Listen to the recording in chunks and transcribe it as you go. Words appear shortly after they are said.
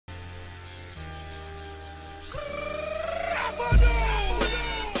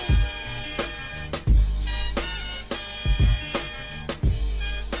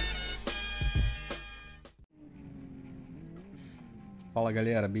Fala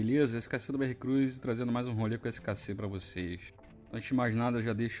galera, beleza? SKC do LFSPro Cruise trazendo mais um rolê com SKC pra vocês. Antes de mais nada,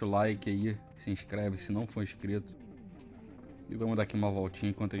 já deixa o like aí, se inscreve se não for inscrito. E vamos dar aqui uma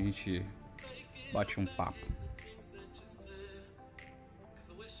voltinha enquanto a gente bate um papo.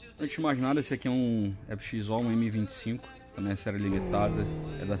 Antes de mais nada, esse aqui é um FXO, um M25, também é série limitada,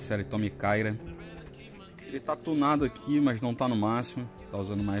 é da série Tommy Kyra. Ele tá tunado aqui, mas não tá no máximo, tá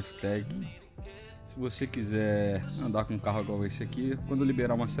usando uma F-Tag. Se você quiser andar com um carro igual esse aqui, quando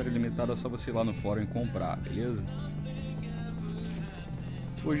liberar uma série limitada é só você ir lá no fórum e comprar, beleza?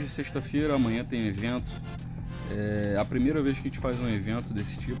 Hoje, sexta-feira, amanhã tem evento. É a primeira vez que a gente faz um evento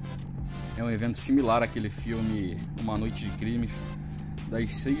desse tipo. É um evento similar àquele filme Uma Noite de Crimes. Das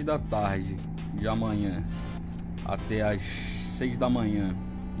 6 da tarde de amanhã até as 6 da manhã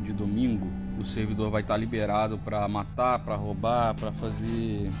de domingo, o servidor vai estar liberado para matar, para roubar, para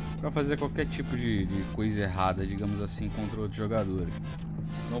fazer qualquer tipo de coisa errada, digamos assim, contra outros jogadores.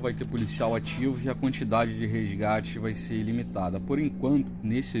 Não vai ter policial ativo e a quantidade de resgate vai ser limitada. Por enquanto,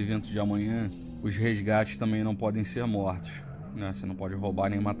 nesse evento de amanhã, os resgates também não podem ser mortos, né? Você não pode roubar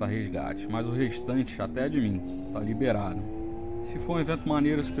nem matar resgate, mas o restante, até de mim, tá liberado. Se for um evento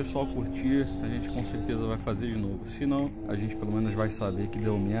maneiro, se o pessoal curtir, a gente com certeza vai fazer de novo. Se não, a gente pelo menos vai saber que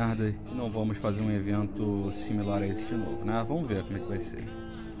deu merda e não vamos fazer um evento similar a esse de novo, né? Vamos ver como é que vai ser.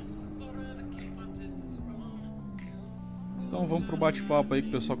 Então vamos pro bate-papo aí com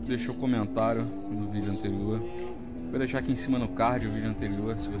o pessoal que deixou comentário no vídeo anterior. Vou deixar aqui em cima no card o vídeo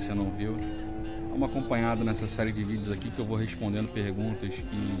anterior, se você não viu. Dá uma acompanhada nessa série de vídeos aqui que eu vou respondendo perguntas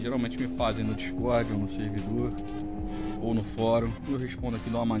que geralmente me fazem no Discord ou no servidor ou no fórum. Eu respondo aqui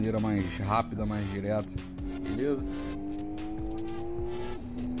de uma maneira mais rápida, mais direta, beleza?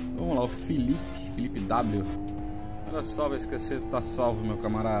 Vamos lá, o Felipe W. Olha só, vai esquecer, tá salvo, meu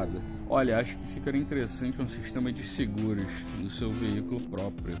camarada. Olha, acho que ficaria interessante um sistema de seguros do seu veículo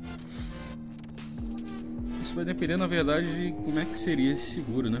próprio. Isso vai depender, na verdade, de como é que seria esse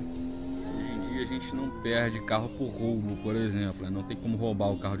seguro, né? Hoje em dia a gente não perde carro por roubo, por exemplo, né? Não tem como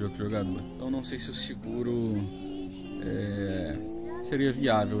roubar o carro de outro jogador. Então não sei se o seguro seria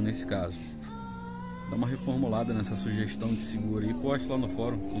viável nesse caso. Dá uma reformulada nessa sugestão de seguro e poste lá no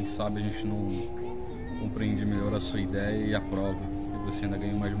fórum. Quem sabe a gente não compreende melhor a sua ideia e aprova, e você ainda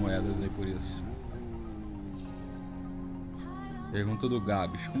ganha mais moedas aí por isso. Pergunta do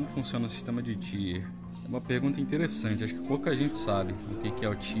Gabs: como funciona o sistema de tier? É uma pergunta interessante, acho que pouca gente sabe o que é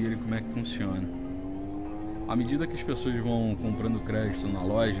o tier e como é que funciona. À medida que as pessoas vão comprando crédito na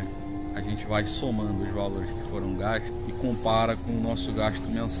loja, a gente vai somando os valores que foram gastos e compara com o nosso gasto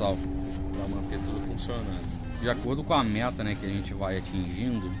mensal para manter tudo funcionando. De acordo com a meta, né, que a gente vai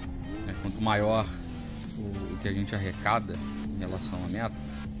atingindo, né, quanto maior o que a gente arrecada em relação à meta,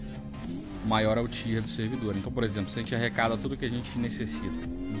 maior é o tier do servidor. Então, por exemplo, se a gente arrecada tudo que a gente necessita,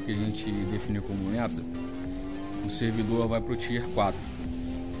 do que a gente definiu como meta, o servidor vai para o tier 4.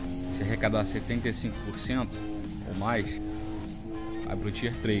 Se arrecadar 75% ou mais, vai para o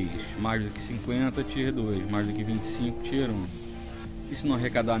tier 3, mais do que 50, tier 2, mais do que 25, tier 1. E se não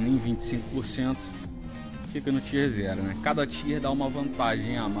arrecadar nem 25%, fica no tier 0, né? Cada tier dá uma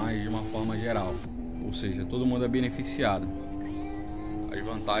vantagem a mais de uma forma geral, ou seja, todo mundo é beneficiado. As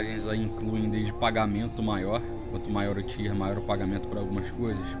vantagens aí incluem desde pagamento maior, quanto maior o tier, maior o pagamento para algumas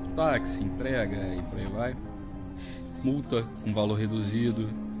coisas, táxi, entrega e por aí vai, multa com valor reduzido,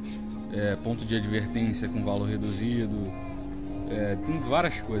 ponto de advertência com valor reduzido. Tem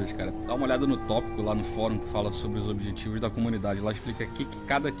várias coisas, cara. Dá uma olhada no tópico lá no fórum que fala sobre os objetivos da comunidade. Lá explica o que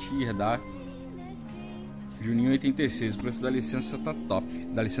cada tier dá. Juninho 86, o preço da licença tá top,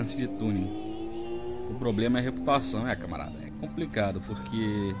 da licença de tuning. O problema é a reputação, camarada. É complicado,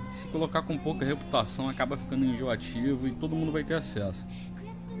 porque se colocar com pouca reputação acaba ficando enjoativo e todo mundo vai ter acesso.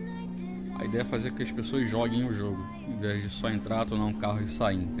 A ideia é fazer com que as pessoas joguem o jogo, em vez de só entrar, tornar um carro e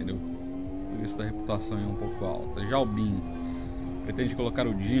sair, entendeu? Por isso a reputação é um pouco alta. Já o Bin pretende colocar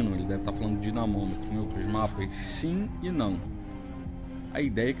o Dino, ele deve estar falando de dinamômetro em outros mapas, sim e não. A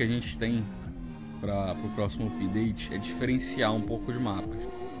ideia que a gente tem para o próximo update é diferenciar um pouco os mapas.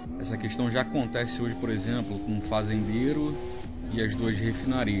 Essa questão já acontece hoje, por exemplo, com o Fazendeiro e as duas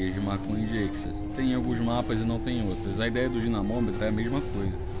refinarias de maconha e de êxtase. Tem alguns mapas e não tem outros. A ideia do dinamômetro é a mesma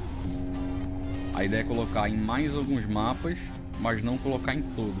coisa. A ideia é colocar em mais alguns mapas, mas não colocar em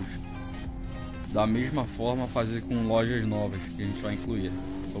todos. Da mesma forma, fazer com lojas novas que a gente vai incluir.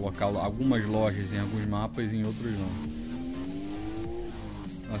 Colocar algumas lojas em alguns mapas e em outros não.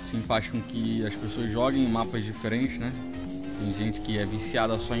 Assim faz com que as pessoas joguem em mapas diferentes, né? Tem gente que é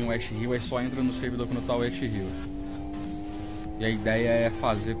viciada só em West Hill e só entra no servidor quando tá West Hill. E a ideia é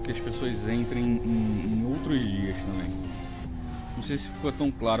fazer com que as pessoas entrem em outros dias também. Não sei se ficou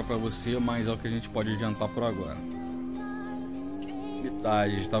tão claro para você, mas é o que a gente pode adiantar por agora.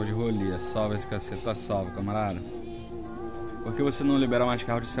 Metade, tal de rolê, salve SKC, tá salvo, camarada. Por que você não libera mais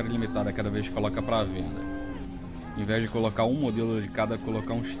carros de série limitada cada vez que coloca para venda? Em vez de colocar um modelo de cada,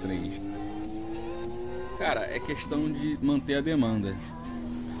 colocar uns 3. Cara, é questão de manter a demanda.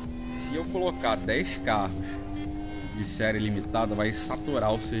 Se eu colocar 10 carros de série limitada, vai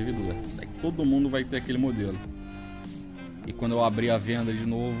saturar o servidor. Daí todo mundo vai ter aquele modelo. E quando eu abrir a venda de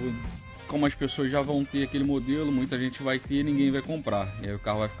novo, como as pessoas já vão ter aquele modelo, muita gente vai ter e ninguém vai comprar. E aí o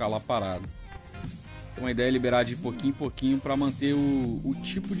carro vai ficar lá parado. Então a ideia é liberar de pouquinho em pouquinho para manter o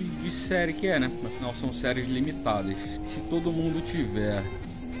tipo de série que é, né? Afinal são séries limitadas. Se todo mundo tiver,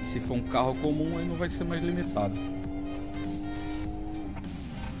 se for um carro comum, aí não vai ser mais limitado.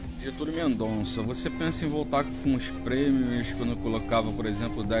 Getúlio Mendonça, você pensa em voltar com os prêmios? Quando eu colocava, por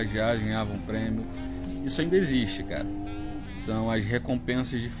exemplo, 10 reais, ganhava um prêmio. Isso ainda existe, cara. São as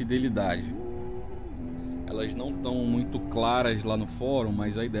recompensas de fidelidade. Elas não estão muito claras lá no fórum,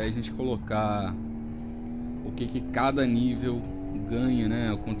 mas a ideia é a gente colocar o que cada nível ganha,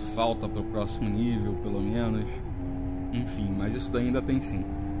 né? O quanto falta para o próximo nível, pelo menos. Enfim, mas isso daí ainda tem sim.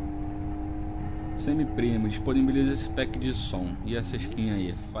 Semi-primo, disponibiliza esse pack de som. E essa skin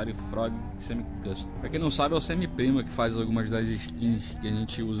aí, Firefrog Semi-Custom. Pra quem não sabe, é o semi-primo que faz algumas das skins que a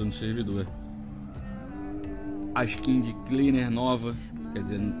gente usa no servidor. A skin de cleaner nova, quer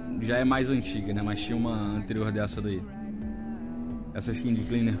dizer, já é mais antiga, né? Mas tinha uma anterior dessa daí. Essa skin de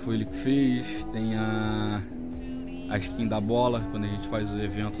cleaner foi ele que fez. Tem a skin da bola, quando a gente faz o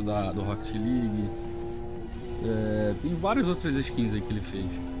evento do Rocket League. Tem várias outras skins aí que ele fez.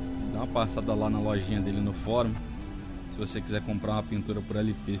 Dá uma passada lá na lojinha dele no fórum, se você quiser comprar uma pintura por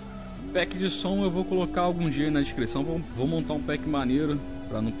LP. Pack de som eu vou colocar algum dia aí na descrição. Vou montar um pack maneiro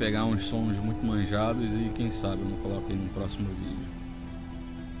para não pegar uns sons muito manjados e quem sabe eu não coloco aí no próximo vídeo.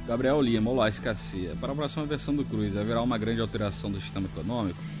 Gabriel Lima, olá SKC. Para a próxima versão do Cruise, haverá uma grande alteração do sistema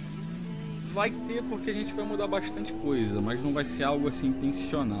econômico? Vai ter, porque a gente vai mudar bastante coisa, mas não vai ser algo assim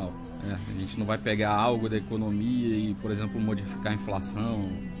intencional. A gente não vai pegar algo da economia e, por exemplo, modificar a inflação,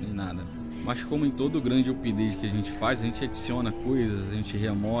 nem nada. Mas como em todo grande update que a gente faz, a gente adiciona coisas, a gente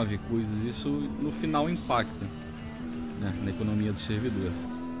remove coisas, isso no final impacta, né, na economia do servidor.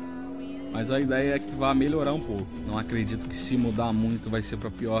 Mas a ideia é que vá melhorar um pouco. Não acredito que se mudar muito vai ser para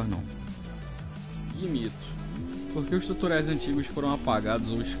pior, não. E mito. Por que os tutoriais antigos foram apagados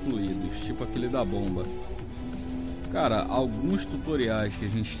ou excluídos, tipo aquele da bomba? Cara, alguns tutoriais que a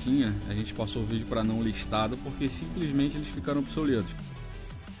gente tinha, a gente passou o vídeo para não listado porque simplesmente eles ficaram obsoletos.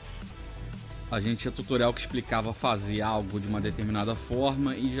 A gente tinha tutorial que explicava fazer algo de uma determinada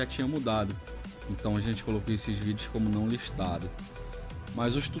forma e já tinha mudado. Então a gente colocou esses vídeos como não listado.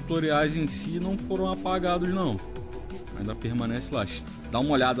 Mas os tutoriais em si não foram apagados não. Ainda permanece lá. Dá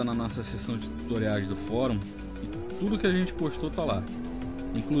uma olhada na nossa seção de tutoriais do fórum e tudo que a gente postou tá lá.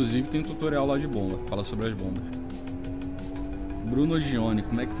 Inclusive tem tutorial lá de bomba, fala sobre as bombas. Bruno Gione,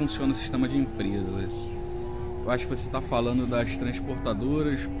 como é que funciona o sistema de empresas? Eu acho que você está falando das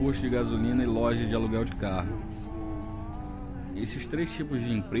transportadoras, postos de gasolina e lojas de aluguel de carro. Esses 3 tipos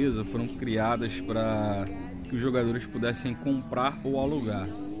de empresa foram criadas para que os jogadores pudessem comprar ou alugar.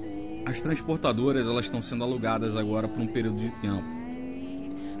 As transportadoras elas estão sendo alugadas agora por um período de tempo.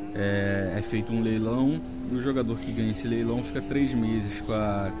 É feito um leilão e o jogador que ganha esse leilão fica 3 meses com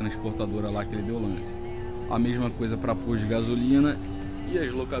a transportadora lá que ele deu lance. A mesma coisa para postos de gasolina, e as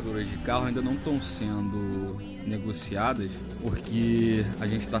locadoras de carro ainda não estão sendo negociadas porque a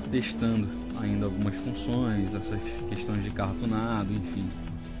gente está testando ainda algumas funções, essas questões de carro tunado, enfim.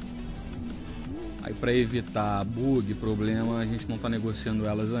 Aí para evitar bug, problema, a gente não está negociando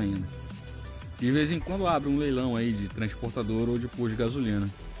elas ainda. De vez em quando abre um leilão aí de transportador ou de posto de gasolina.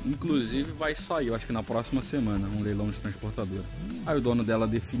 Inclusive vai sair, eu acho que na próxima semana, um leilão de transportadora. Aí o dono dela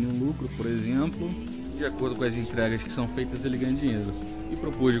define um lucro, por exemplo, e de acordo com as entregas que são feitas ele ganha dinheiro. E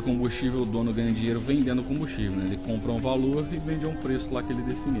pro posto de combustível o dono ganha dinheiro vendendo combustível, né? Ele compra um valor e vende a um preço lá que ele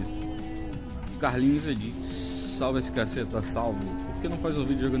definir. Carlinhos Edith, salve esse caceta, salve. Por que não faz um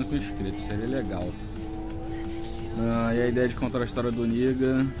vídeo jogando com inscritos? Seria legal. E a ideia de contar a história do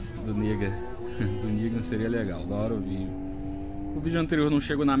Negan seria legal, da hora o vídeo. O vídeo anterior não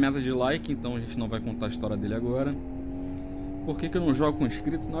chegou na meta de like, então a gente não vai contar a história dele agora. Por que eu não jogo com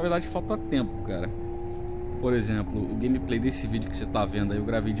inscritos? Na verdade falta tempo, cara. Por exemplo, o gameplay desse vídeo que você tá vendo aí eu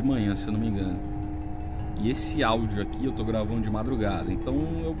gravei de manhã, se eu não me engano. E esse áudio aqui eu tô gravando de madrugada, então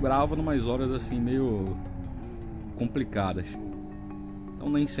eu gravo numas horas assim meio complicadas. Então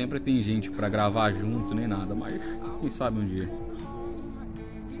nem sempre tem gente pra gravar junto nem nada, mas quem sabe um dia.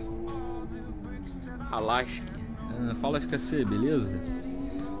 Alaska, Fala SKC, beleza?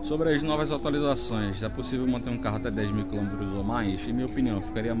 Sobre as novas atualizações, é possível manter um carro até 10.000 km ou mais? Em minha opinião,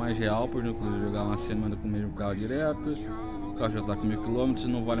 ficaria mais real, pois no Cruise jogar uma semana com o mesmo carro direto, o carro já está com 1.000 km e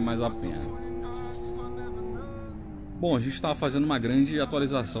não vale mais a pena. Bom, a gente estava fazendo uma grande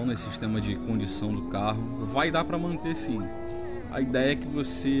atualização nesse sistema de condição do carro, vai dar para manter sim. A ideia é que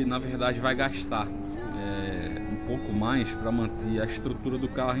você, na verdade, vai gastar um pouco mais para manter a estrutura do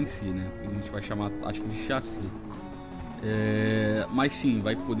carro em si, né? Que a gente vai chamar, acho que, de chassi. Mas sim,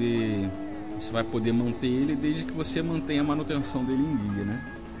 você vai poder manter ele desde que você mantenha a manutenção dele em dia, né?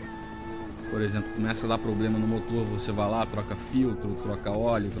 Por exemplo, começa a dar problema no motor, você vai lá, troca filtro, troca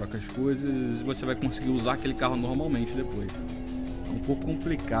óleo, troca as coisas, e você vai conseguir usar aquele carro normalmente depois. É um pouco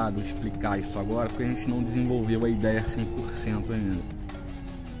complicado explicar isso agora, porque a gente não desenvolveu a ideia 100% ainda.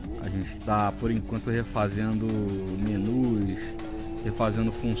 A gente está, por enquanto, refazendo menus,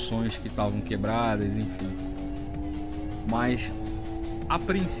 refazendo funções que estavam quebradas, enfim. Mas a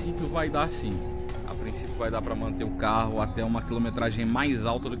princípio vai dar sim. A princípio vai dar para manter o carro até uma quilometragem mais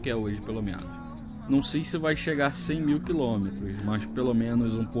alta do que é hoje, pelo menos. Não sei se vai chegar a 100.000 km, mas pelo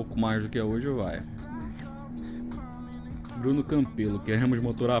menos um pouco mais do que é hoje vai. Bruno Campelo, queremos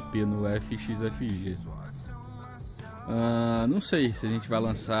motor AP no FXFG. Não sei se a gente vai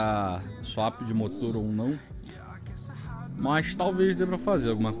lançar swap de motor ou não, mas talvez dê para fazer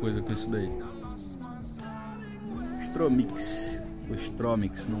alguma coisa com isso daí. Stromix,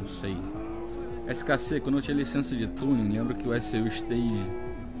 não sei. SKC, quando eu tinha licença de tuning, lembro que o SU Stage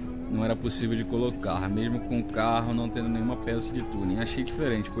não era possível de colocar, mesmo com o carro não tendo nenhuma peça de tuning. Achei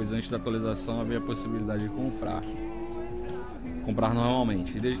diferente, pois antes da atualização havia a possibilidade de comprar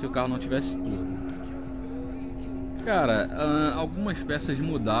normalmente, desde que o carro não tivesse tudo. Cara, algumas peças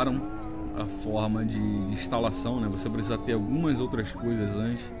mudaram a forma de instalação, né? Você precisa ter algumas outras coisas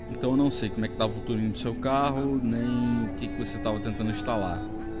antes. Então eu não sei como é que estava o tuning do seu carro, nem o que você estava tentando instalar,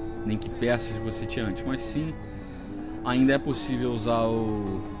 nem que peças você tinha antes. Mas sim, ainda é possível usar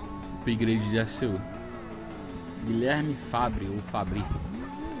o upgrade de ACU. Guilherme Fabri, ou Fabri.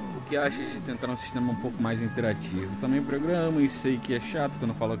 O que acha de tentar um sistema um pouco mais interativo? Também programa e sei que é chato quando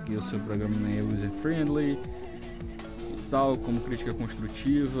eu falo que o seu programa não é user friendly e tal, como crítica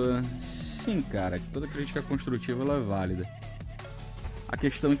construtiva. Sim, cara, toda crítica construtiva ela é válida. A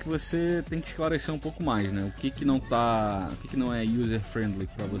questão é que você tem que esclarecer um pouco mais, né? O que não é user friendly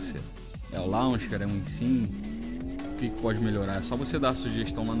para você? É o launcher, é o Insim? O que pode melhorar? É só você dar a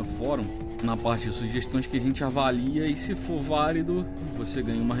sugestão lá no fórum, na parte de sugestões, que a gente avalia, e se for válido, você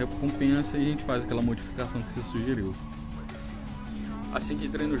ganha uma recompensa e a gente faz aquela modificação que você sugeriu. Assim que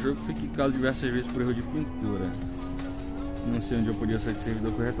entrei no jogo, fui quicado diversas vezes por erro de pintura. Não sei onde eu podia sair de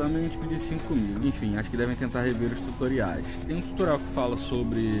servidor corretamente, pedi 5.000. Enfim, acho que devem tentar rever os tutoriais. Tem um tutorial que fala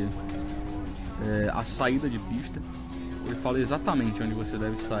sobre a saída de pista. Ele fala exatamente onde você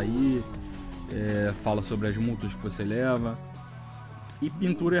deve sair, fala sobre as multas que você leva. E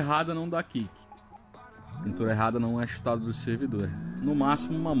pintura errada não dá kick. Pintura errada não é chutado do servidor. No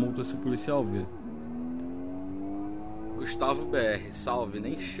máximo uma multa se o policial ver. Gustavo BR, salve,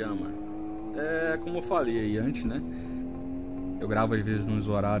 nem chama. Como eu falei aí antes, né? Eu gravo às vezes nos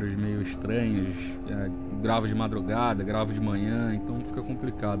horários meio estranhos, gravo de madrugada, gravo de manhã, então fica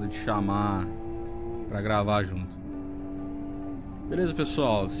complicado de chamar pra gravar junto. Beleza,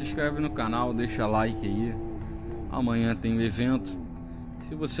 pessoal? Se inscreve no canal, deixa like aí. Amanhã tem um evento.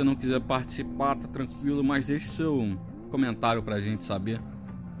 Se você não quiser participar, tá tranquilo, mas deixe seu comentário pra gente saber,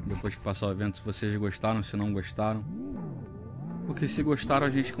 depois que passar o evento, se vocês gostaram, se não gostaram. Porque se gostaram,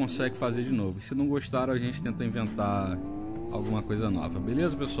 a gente consegue fazer de novo. Se não gostaram, a gente tenta inventar alguma coisa nova,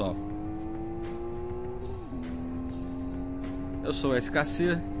 beleza, pessoal? Eu sou o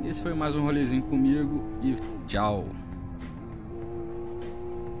SKC, esse foi mais um rolezinho comigo e tchau!